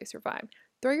way to raise your vibe.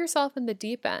 Throw yourself in the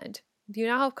deep end. You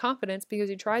now have confidence because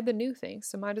you tried the new things,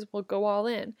 so might as well go all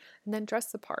in and then dress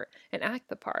the part and act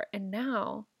the part. And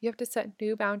now you have to set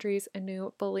new boundaries and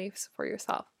new beliefs for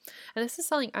yourself. And this is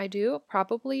something I do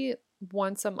probably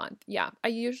once a month. Yeah, I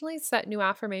usually set new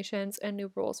affirmations and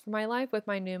new rules for my life with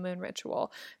my new moon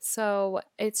ritual. So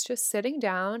it's just sitting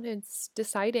down and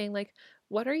deciding, like,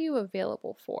 what are you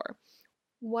available for?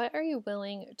 What are you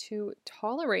willing to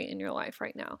tolerate in your life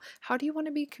right now? How do you want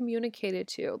to be communicated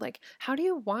to? Like, how do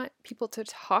you want people to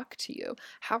talk to you?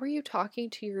 How are you talking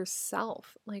to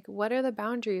yourself? Like, what are the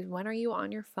boundaries? When are you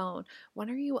on your phone? When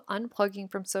are you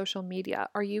unplugging from social media?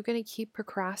 Are you going to keep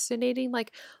procrastinating?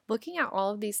 Like, looking at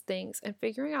all of these things and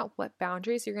figuring out what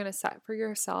boundaries you're going to set for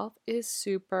yourself is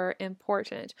super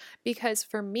important. Because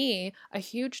for me, a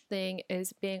huge thing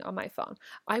is being on my phone.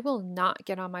 I will not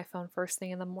get on my phone first thing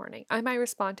in the morning. I might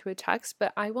respond to a text,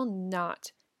 but I will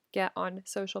not get on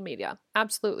social media.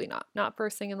 Absolutely not. Not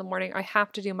first thing in the morning. I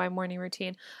have to do my morning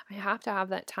routine. I have to have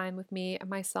that time with me and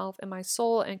myself and my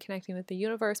soul and connecting with the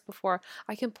universe before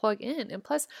I can plug in. And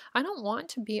plus, I don't want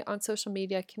to be on social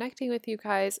media connecting with you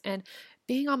guys and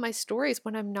being on my stories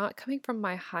when I'm not coming from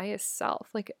my highest self.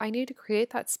 Like, I need to create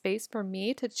that space for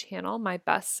me to channel my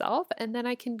best self, and then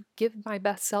I can give my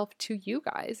best self to you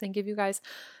guys and give you guys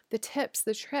the tips,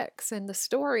 the tricks, and the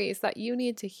stories that you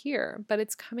need to hear, but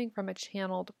it's coming from a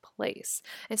channeled place.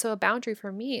 And so, a boundary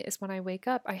for me is when I wake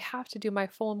up, I have to do my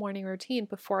full morning routine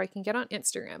before I can get on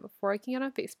Instagram, before I can get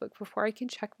on Facebook, before I can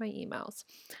check my emails.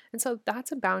 And so,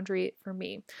 that's a boundary for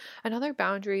me. Another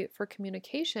boundary for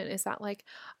communication is that, like,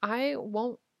 I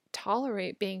won't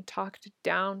tolerate being talked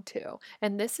down to.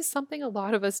 And this is something a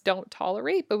lot of us don't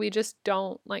tolerate, but we just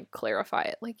don't like clarify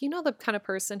it. Like, you know, the kind of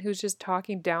person who's just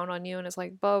talking down on you and is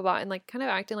like, blah, blah, blah, and like kind of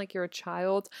acting like you're a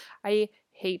child. I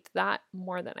hate that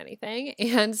more than anything.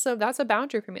 And so that's a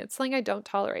boundary for me. It's something I don't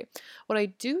tolerate. What I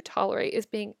do tolerate is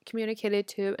being communicated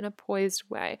to in a poised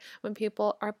way. When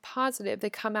people are positive,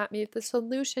 they come at me with a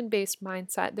solution based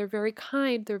mindset. They're very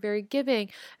kind, they're very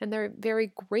giving, and they're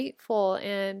very grateful.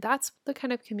 And that's the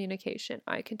kind of communication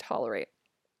I can tolerate.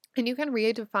 And you can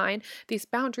redefine these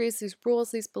boundaries, these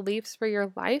rules, these beliefs for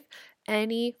your life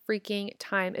any freaking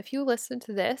time. If you listen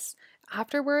to this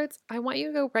afterwards, I want you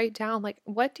to go write down, like,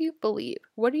 what do you believe?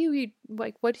 What do you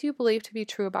like? What do you believe to be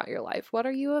true about your life? What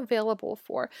are you available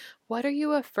for? What are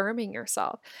you affirming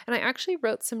yourself? And I actually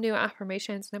wrote some new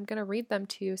affirmations and I'm going to read them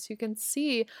to you so you can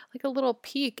see like a little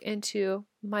peek into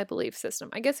my belief system.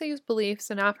 I guess I use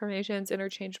beliefs and affirmations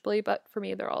interchangeably, but for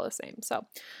me, they're all the same. So,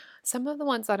 some of the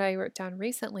ones that I wrote down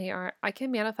recently are I can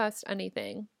manifest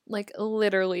anything, like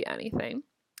literally anything.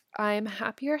 I'm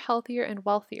happier, healthier, and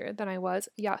wealthier than I was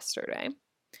yesterday.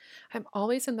 I'm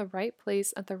always in the right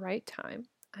place at the right time.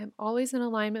 I'm always in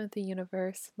alignment with the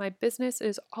universe. My business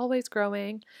is always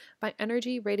growing. My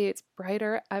energy radiates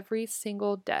brighter every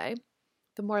single day.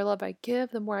 The more love I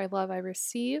give, the more I love I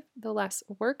receive. The less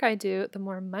work I do, the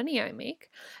more money I make.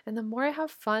 And the more I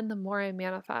have fun, the more I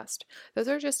manifest. Those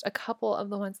are just a couple of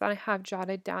the ones that I have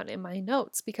jotted down in my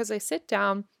notes because I sit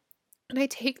down and I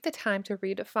take the time to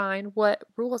redefine what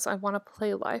rules I want to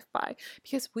play life by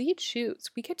because we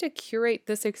choose. We get to curate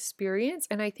this experience.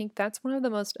 And I think that's one of the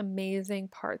most amazing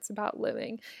parts about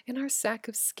living in our sack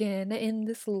of skin, in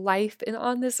this life, and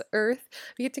on this earth.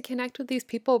 We get to connect with these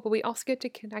people, but we also get to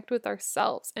connect with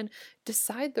ourselves and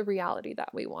decide the reality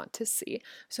that we want to see.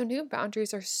 So, new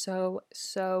boundaries are so,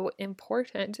 so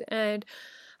important. And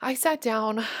I sat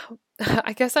down.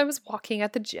 I guess I was walking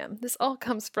at the gym. This all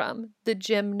comes from the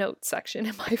gym notes section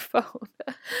in my phone.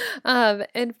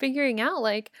 And figuring out,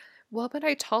 like, what would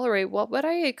I tolerate? What would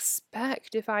I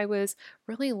expect if I was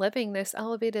really living this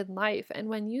elevated life? And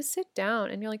when you sit down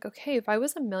and you're like, okay, if I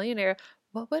was a millionaire,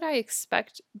 what would I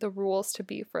expect the rules to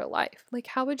be for life? Like,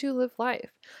 how would you live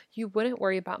life? You wouldn't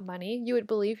worry about money. You would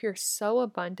believe you're so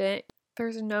abundant.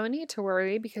 There's no need to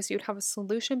worry because you'd have a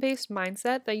solution based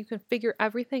mindset that you can figure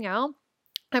everything out.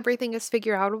 Everything is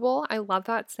figure outable. I love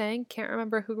that saying. Can't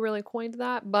remember who really coined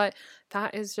that, but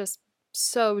that is just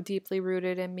so deeply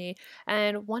rooted in me.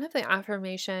 And one of the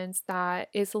affirmations that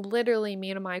is literally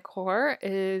me to my core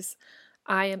is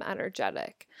I am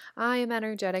energetic. I am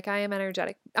energetic. I am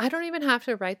energetic. I don't even have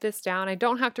to write this down. I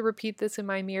don't have to repeat this in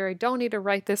my mirror. I don't need to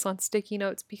write this on sticky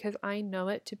notes because I know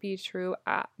it to be true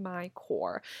at my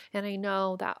core. And I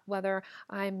know that whether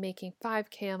I'm making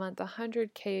 5K a month,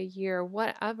 100K a year,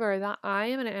 whatever, that I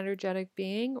am an energetic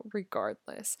being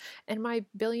regardless. And my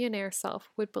billionaire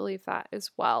self would believe that as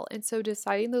well. And so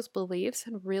deciding those beliefs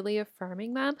and really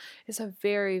affirming them is a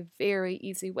very, very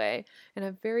easy way and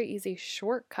a very easy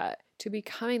shortcut to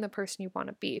becoming the person you want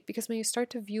to be. Because when you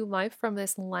start to view life from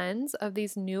this lens of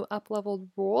these new up-leveled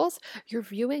rules, you're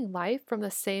viewing life from the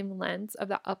same lens of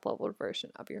the up-leveled version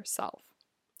of yourself.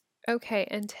 Okay,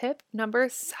 and tip number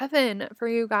 7 for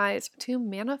you guys to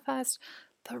manifest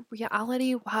the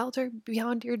reality wilder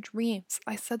beyond your dreams.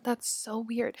 I said that's so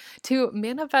weird. To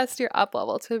manifest your up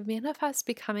level, to manifest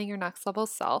becoming your next level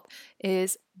self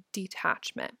is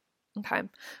detachment. Okay.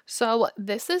 So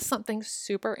this is something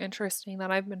super interesting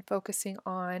that I've been focusing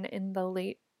on in the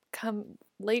late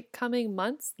coming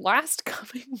months, last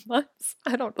coming months.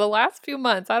 I don't the last few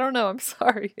months. I don't know. I'm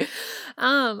sorry.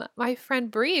 My friend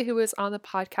Bree, who was on the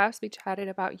podcast, we chatted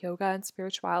about yoga and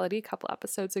spirituality a couple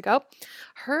episodes ago.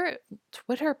 Her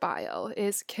Twitter bio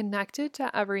is connected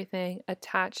to everything,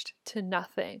 attached to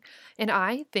nothing. And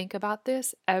I think about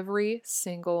this every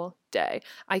single day.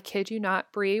 I kid you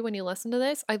not, Bree, when you listen to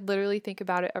this, I literally think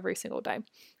about it every single day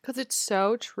because it's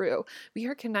so true. We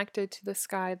are connected to the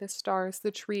sky, the stars,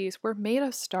 the trees. We're made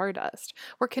of stardust.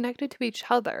 We're connected to each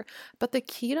other. But the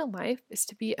key to life is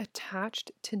to be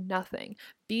attached to nothing.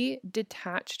 Be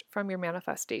detached from your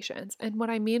manifestations. And what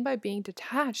I mean by being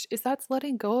detached is that's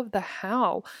letting go of the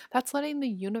how. That's letting the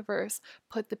universe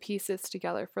put the pieces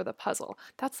together for the puzzle.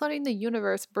 That's letting the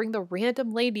universe bring the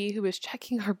random lady who is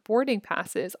checking our boarding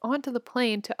passes onto the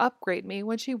plane to upgrade me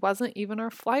when she wasn't even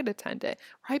our flight attendant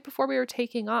right before we were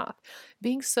taking off.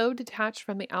 Being so detached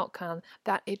from the outcome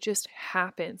that it just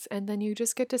happens. And then you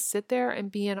just get to sit there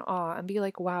and be in awe and be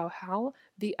like, wow, how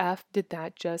the F did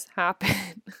that just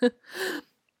happen?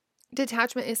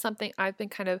 Detachment is something I've been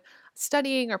kind of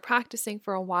studying or practicing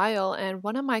for a while. And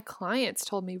one of my clients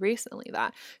told me recently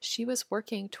that she was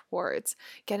working towards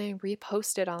getting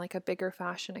reposted on like a bigger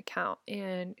fashion account.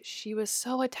 And she was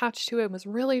so attached to it and was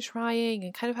really trying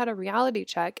and kind of had a reality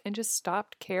check and just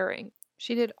stopped caring.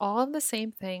 She did all of the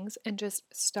same things and just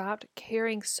stopped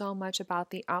caring so much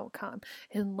about the outcome.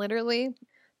 And literally,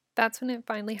 that's when it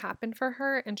finally happened for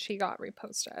her and she got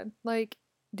reposted. Like,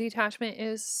 detachment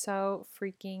is so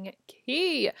freaking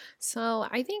key. So,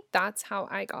 I think that's how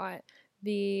I got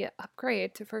the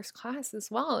upgrade to first class as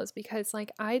well, is because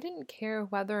like I didn't care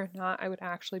whether or not I would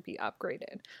actually be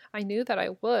upgraded. I knew that I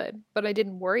would, but I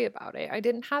didn't worry about it. I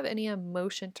didn't have any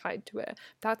emotion tied to it.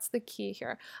 That's the key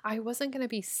here. I wasn't going to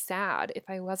be sad if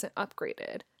I wasn't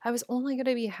upgraded. I was only going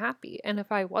to be happy. And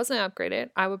if I wasn't upgraded,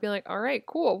 I would be like, all right,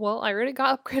 cool. Well, I already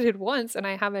got upgraded once and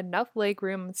I have enough leg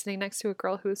room. I'm sitting next to a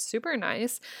girl who is super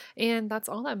nice. And that's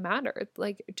all that mattered.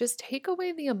 Like, just take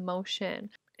away the emotion.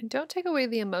 And don't take away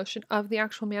the emotion of the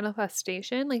actual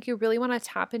manifestation. Like, you really want to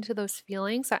tap into those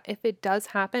feelings that if it does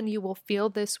happen, you will feel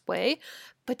this way.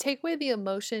 But take away the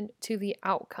emotion to the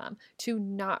outcome, to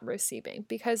not receiving.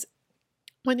 Because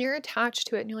when you're attached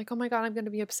to it and you're like, oh my God, I'm going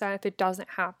to be upset if it doesn't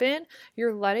happen,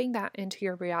 you're letting that into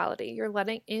your reality. You're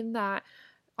letting in that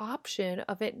option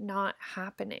of it not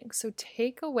happening. So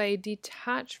take away,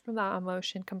 detach from that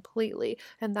emotion completely.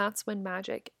 And that's when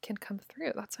magic can come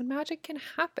through. That's when magic can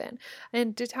happen.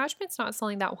 And detachment's not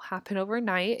something that will happen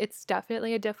overnight. It's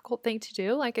definitely a difficult thing to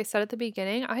do. Like I said at the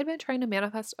beginning, I had been trying to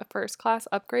manifest a first class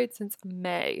upgrade since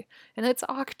May, and it's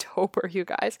October, you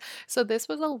guys. So this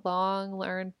was a long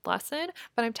learned lesson,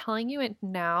 but I'm telling you it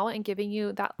now and giving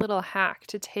you that little hack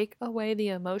to take away the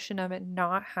emotion of it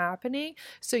not happening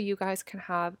so you guys can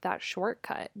have that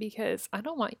shortcut, because I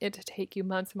don't want it to take you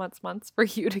months for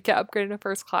you to get upgraded to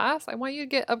first class. I want you to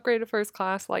get upgraded to first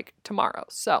class like tomorrow.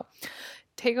 So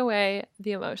take away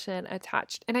the emotion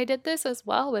attached. And I did this as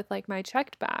well with like my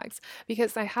checked bags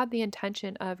because I had the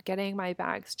intention of getting my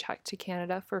bags checked to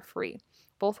Canada for free.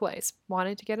 Both ways.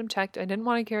 Wanted to get them checked. I didn't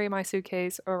want to carry my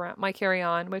suitcase around my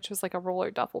carry-on, which was like a roller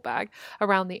duffel bag,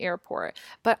 around the airport.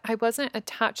 But I wasn't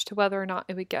attached to whether or not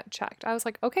it would get checked. I was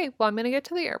like, okay, well, I'm going to get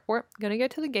to the airport, I'm going to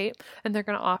get to the gate, and they're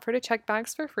going to offer to check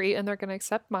bags for free, and they're going to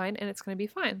accept mine, and it's going to be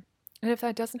fine. And if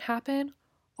that doesn't happen,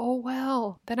 oh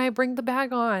well, then I bring the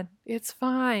bag on. It's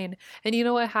fine. And you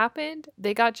know what happened?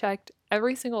 They got checked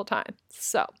every single time.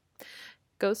 So,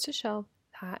 goes to show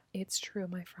that it's true,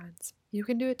 my friends. You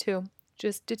can do it too.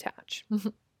 Just detach.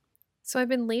 So, I've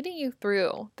been leading you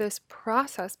through this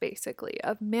process basically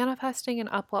of manifesting an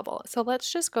up level. So,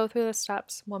 let's just go through the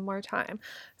steps one more time.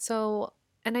 So,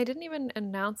 and I didn't even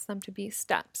announce them to be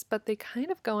steps, but they kind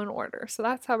of go in order. So,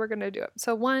 that's how we're going to do it.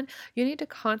 So, one, you need to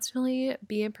constantly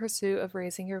be in pursuit of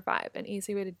raising your vibe. An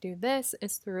easy way to do this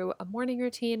is through a morning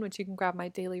routine, which you can grab my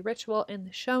daily ritual in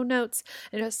the show notes,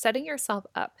 and just setting yourself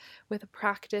up with a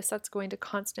practice that's going to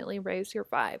constantly raise your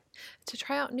vibe. To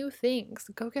try out new things,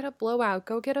 go get a blowout,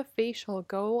 go get a facial,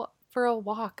 go for a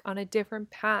walk on a different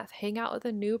path, hang out with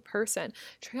a new person,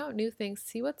 try out new things,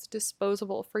 see what's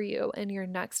disposable for you in your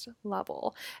next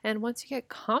level. And once you get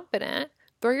confident,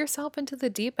 throw yourself into the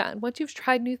deep end. Once you've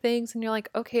tried new things and you're like,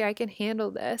 okay, I can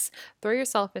handle this, throw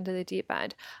yourself into the deep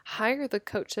end. Hire the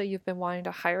coach that you've been wanting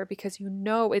to hire because you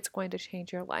know it's going to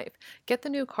change your life. Get the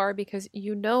new car because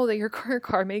you know that your current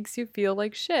car makes you feel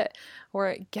like shit.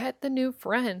 Or get the new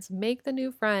friends, make the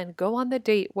new friend, go on the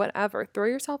date, whatever. Throw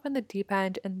yourself in the deep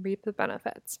end and reap the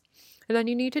benefits. And then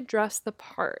you need to dress the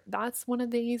part. That's one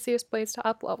of the easiest ways to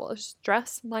up level, is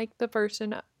dress like the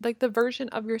version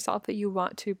of yourself that you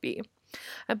want to be.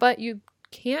 But you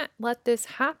can't let this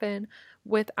happen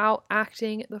without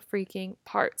acting the freaking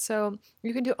part. So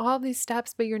you can do all these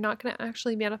steps, but you're not going to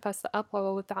actually manifest the up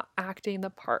level without acting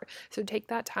the part. So take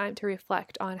that time to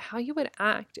reflect on how you would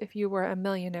act if you were a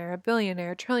millionaire, a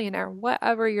billionaire, trillionaire,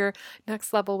 whatever your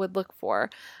next level would look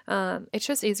for. It's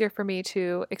just easier for me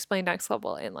to explain next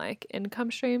level in like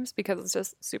income streams because it's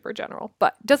just super general,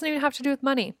 but it doesn't even have to do with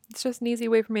money. It's just an easy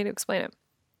way for me to explain it.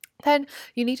 Then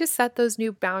you need to set those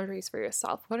new boundaries for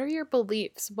yourself. What are your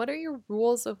beliefs? What are your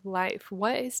rules of life?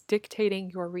 What is dictating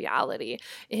your reality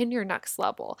in your next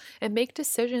level? And make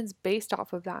decisions based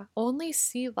off of that. Only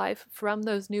see life from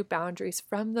those new boundaries,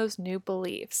 from those new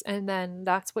beliefs. And then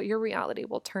that's what your reality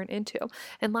will turn into.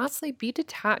 And lastly, be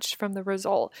detached from the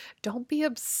result. Don't be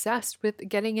obsessed with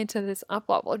getting into this up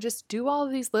level. Just do all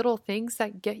of these little things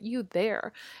that get you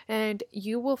there. And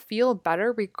you will feel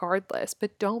better regardless.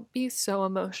 But don't be so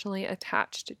emotionally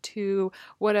attached to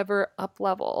whatever up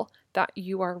level that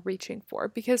you are reaching for,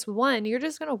 because one, you're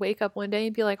just going to wake up one day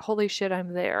and be like, holy shit,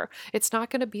 I'm there. It's not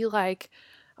going to be like,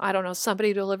 I don't know,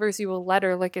 somebody delivers you a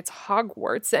letter like it's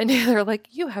Hogwarts and they're like,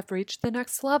 you have reached the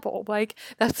next level. Like,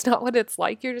 that's not what it's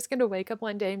like. You're just going to wake up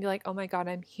one day and be like, oh my God,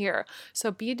 I'm here.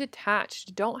 So be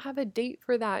detached. Don't have a date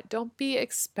for that. Don't be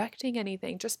expecting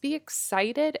anything. Just be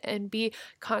excited and be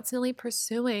constantly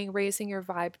pursuing raising your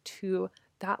vibe to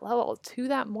that level, to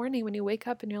that morning when you wake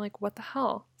up and you're like, what the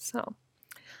hell? So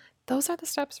those are the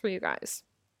steps for you guys.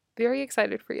 Very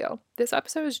excited for you. This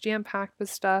episode is jam-packed with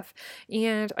stuff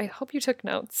and I hope you took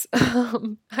notes.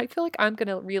 I feel like I'm going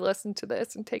to re-listen to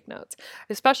this and take notes,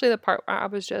 especially the part where I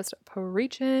was just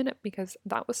preaching because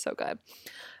that was so good.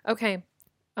 Okay.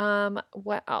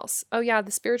 What else? Oh yeah,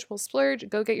 the spiritual splurge.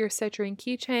 Go get your citrine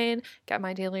keychain, get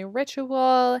my daily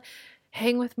ritual.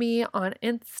 Hang with me on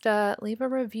Insta, leave a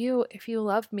review if you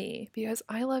love me because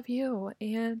I love you,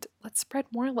 and let's spread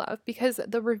more love because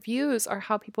the reviews are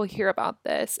how people hear about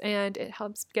this and it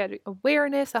helps get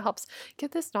awareness, it helps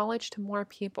get this knowledge to more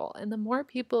people, and the more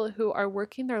people who are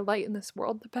working their light in this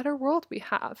world, the better world we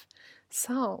have.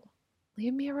 So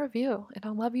leave me a review and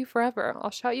I'll love you forever.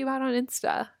 I'll shout you out on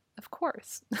Insta. Of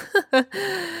course.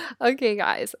 Okay,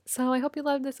 guys. So I hope you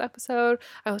loved this episode.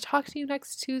 I will talk to you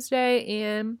next Tuesday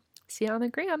and see you on the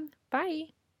gram. Bye.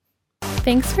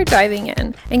 Thanks for diving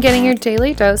in and getting your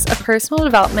daily dose of personal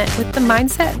development with the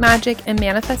Mindset, Magic, and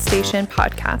Manifestation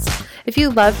podcast. If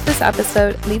you loved this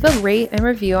episode, leave a rate and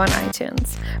review on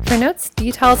iTunes. For notes,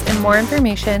 details, and more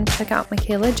information, check out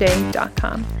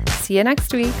michaelaj.com. See you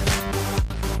next week.